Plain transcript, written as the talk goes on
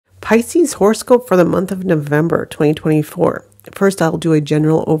Pisces horoscope for the month of November 2024. First, I'll do a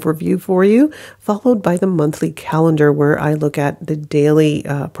general overview for you, followed by the monthly calendar where I look at the daily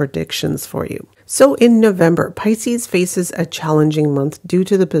predictions for you. So in November, Pisces faces a challenging month due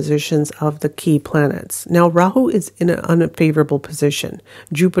to the positions of the key planets. Now, Rahu is in an unfavorable position.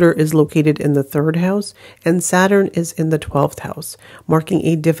 Jupiter is located in the 3rd house, and Saturn is in the 12th house, marking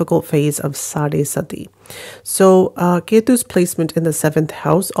a difficult phase of Sade Sati. So Ketu's placement in the 7th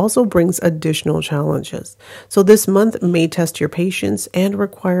house also brings additional challenges. So this month may test your patience and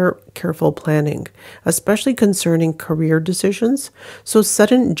require careful planning, especially concerning career decisions. So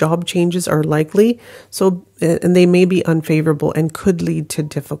sudden job changes are likely, and they may be unfavorable and could lead to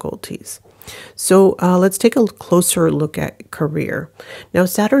difficulties. So let's take a closer look at career. Now,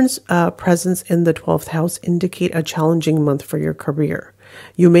 Saturn's presence in the 12th house indicate a challenging month for your career.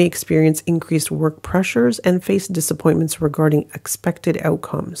 You may experience increased work pressures and face disappointments regarding expected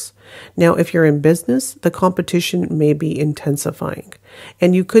outcomes. Now, if you're in business, the competition may be intensifying,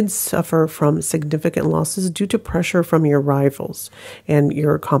 and you could suffer from significant losses due to pressure from your rivals and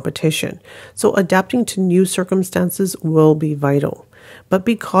your competition. So adapting to new circumstances will be vital. But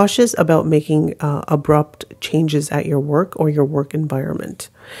be cautious about making abrupt changes at your work or your work environment.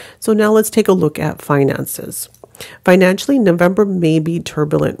 So now let's take a look at finances. Financially, November may be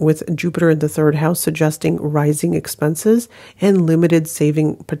turbulent, with Jupiter in the 3rd house suggesting rising expenses and limited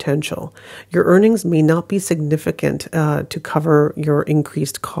saving potential. Your earnings may not be significant to cover your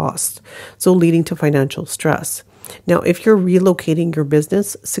increased costs, so leading to financial stress. Now, if you're relocating your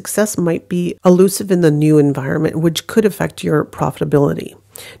business, success might be elusive in the new environment, which could affect your profitability.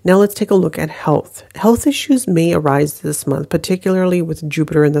 Now let's take a look at health. Health issues may arise this month, particularly with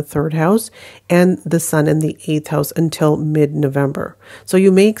Jupiter in the 3rd house and the Sun in the 8th house until mid-November. So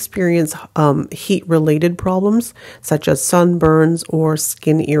you may experience heat-related problems such as sunburns or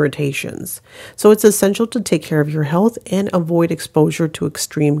skin irritations. So it's essential to take care of your health and avoid exposure to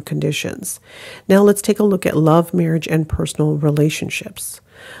extreme conditions. Now let's take a look at love, marriage, and personal relationships.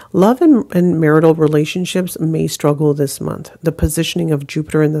 Love and marital relationships may struggle this month. The positioning of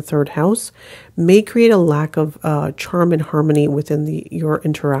Jupiter in the 3rd house may create a lack of charm and harmony within your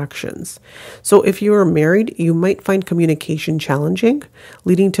interactions. So if you are married, you might find communication challenging,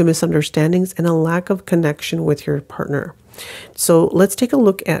 leading to misunderstandings and a lack of connection with your partner. So let's take a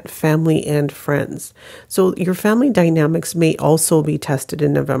look at family and friends. So your family dynamics may also be tested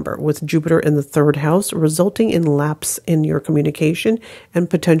in November, with Jupiter in the 3rd house, resulting in lapse in your communication and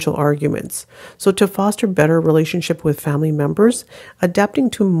potential arguments. So to foster better relationship with family members, adapting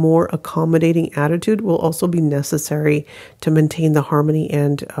to more accommodating attitude will also be necessary to maintain the harmony,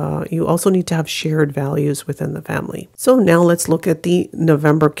 and you also need to have shared values within the family. So now let's look at the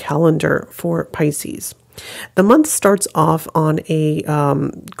November calendar for Pisces. The month starts off on a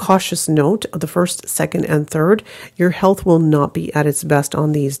cautious note. The 1st, 2nd, and 3rd, your health will not be at its best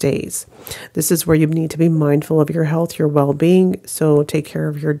on these days. This is where you need to be mindful of your health, your well-being, so take care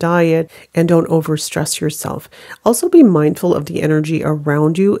of your diet and don't overstress yourself. Also be mindful of the energy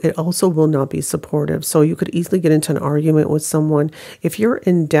around you. It also will not be supportive, so you could easily get into an argument with someone. If you're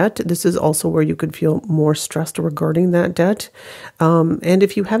in debt, this is also where you could feel more stressed regarding that debt. And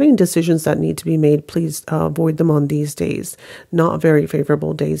if you have any decisions that need to be made, please avoid them on these days. Not very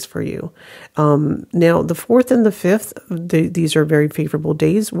favorable days for you. Now, the 4th and the 5th, these are very favorable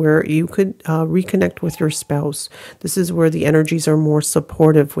days where you could reconnect with your spouse. This is where the energies are more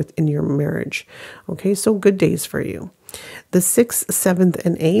supportive within your marriage. Okay, so good days for you. The 6th, 7th,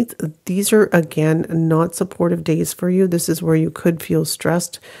 and 8th, these are, again, not supportive days for you. This is where you could feel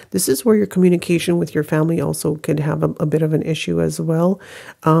stressed. This is where your communication with your family also could have a bit of an issue as well.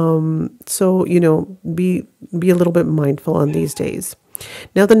 So, be a little bit mindful on these days.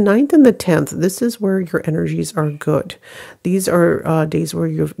 Now, the 9th and the 10th, this is where your energies are good. These are days where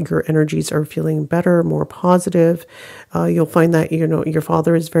your energies are feeling better, more positive. You'll find that, your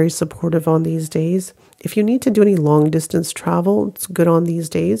father is very supportive on these days. If you need to do any long distance travel, it's good on these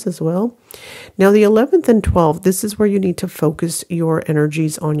days as well. Now, the 11th and 12th, this is where you need to focus your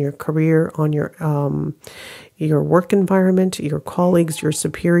energies on your career, on your work environment, your colleagues, your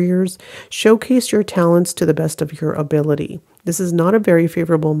superiors. Showcase your talents to the best of your ability. This is not a very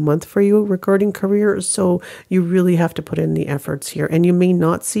favorable month for you regarding career, so you really have to put in the efforts here. And you may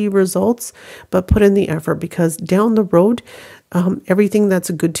not see results, but put in the effort, because down the road, everything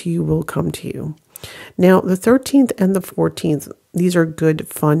that's good to you will come to you. Now, the 13th and the 14th, these are good,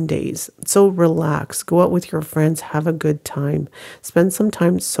 fun days. So relax, go out with your friends, have a good time. Spend some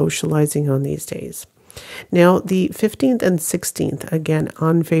time socializing on these days. Now, the 15th and 16th, again,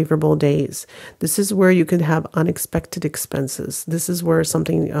 unfavorable days. This is where you can have unexpected expenses. This is where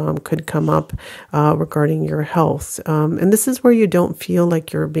something could come up regarding your health. And this is where you don't feel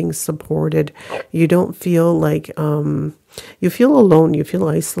like you're being supported. You don't feel like you feel alone, you feel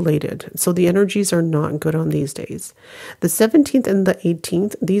isolated. So the energies are not good on these days. The 17th and the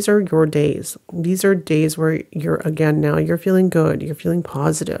 18th, these are your days. These are days where now you're feeling good, you're feeling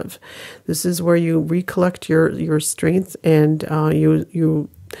positive. This is where you recollect your strength and you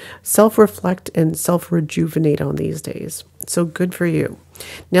self-reflect and self-rejuvenate on these days. So good for you.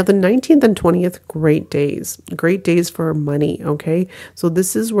 Now, the 19th and 20th, great days for money. Okay. So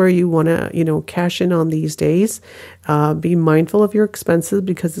this is where you want to, cash in on these days. Be mindful of your expenses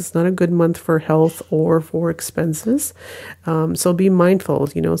because it's not a good month for health or for expenses. So be mindful,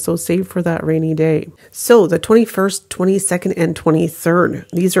 so save for that rainy day. So the 21st, 22nd, and 23rd,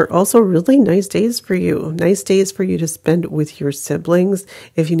 these are also really nice days for you. Nice days for you to spend with your siblings.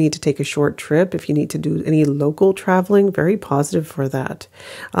 If you need to take a short trip, if you need to do any local traveling, very positive for that.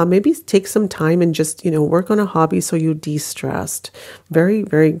 Maybe take some time and just, work on a hobby so you de-stressed. Very,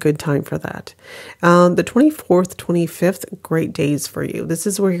 very good time for that. The 24th, 25th, great days for you. This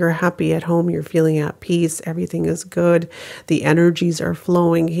is where you're happy at home. You're feeling at peace. Everything is good. The energies are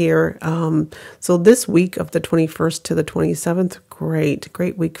flowing here. So this week of the 21st to the 27th,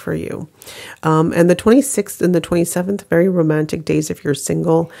 great week for you. And the 26th and the 27th, very romantic days if you're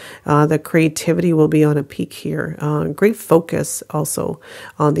single. The creativity will be on a peak here. Great focus also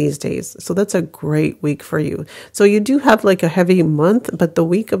on these days. So that's a great week for you. So you do have like a heavy month, but the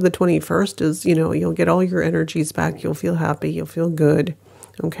week of the 21st is, you'll get all your energies back. You'll feel happy. You'll feel good.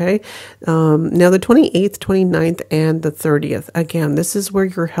 Okay. Now the 28th, 29th, and the 30th. Again, this is where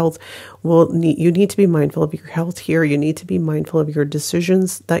your health you need to be mindful of your health here. You need to be mindful of your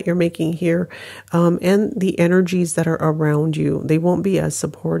decisions that you're making here, and the energies that are around you. They won't be as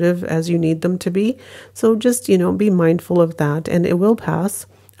supportive as you need them to be. So just, be mindful of that, and it will pass.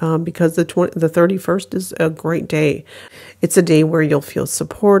 Because the 31st is a great day. It's a day where you'll feel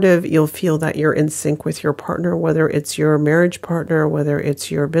supportive. You'll feel that you're in sync with your partner, whether it's your marriage partner, whether it's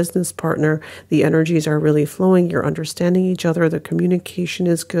your business partner. The energies are really flowing. You're understanding each other. The communication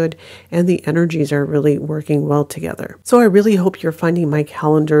is good, and the energies are really working well together. So I really hope you're finding my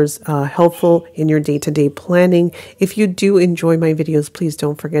calendars helpful in your day-to-day planning. If you do enjoy my videos, please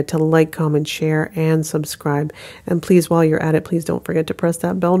don't forget to like, comment, share, and subscribe. And please, while you're at it, please don't forget to press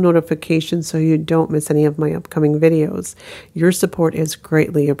that bell notification so you don't miss any of my upcoming videos. Your support is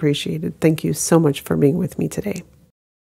greatly appreciated. Thank you so much for being with me today.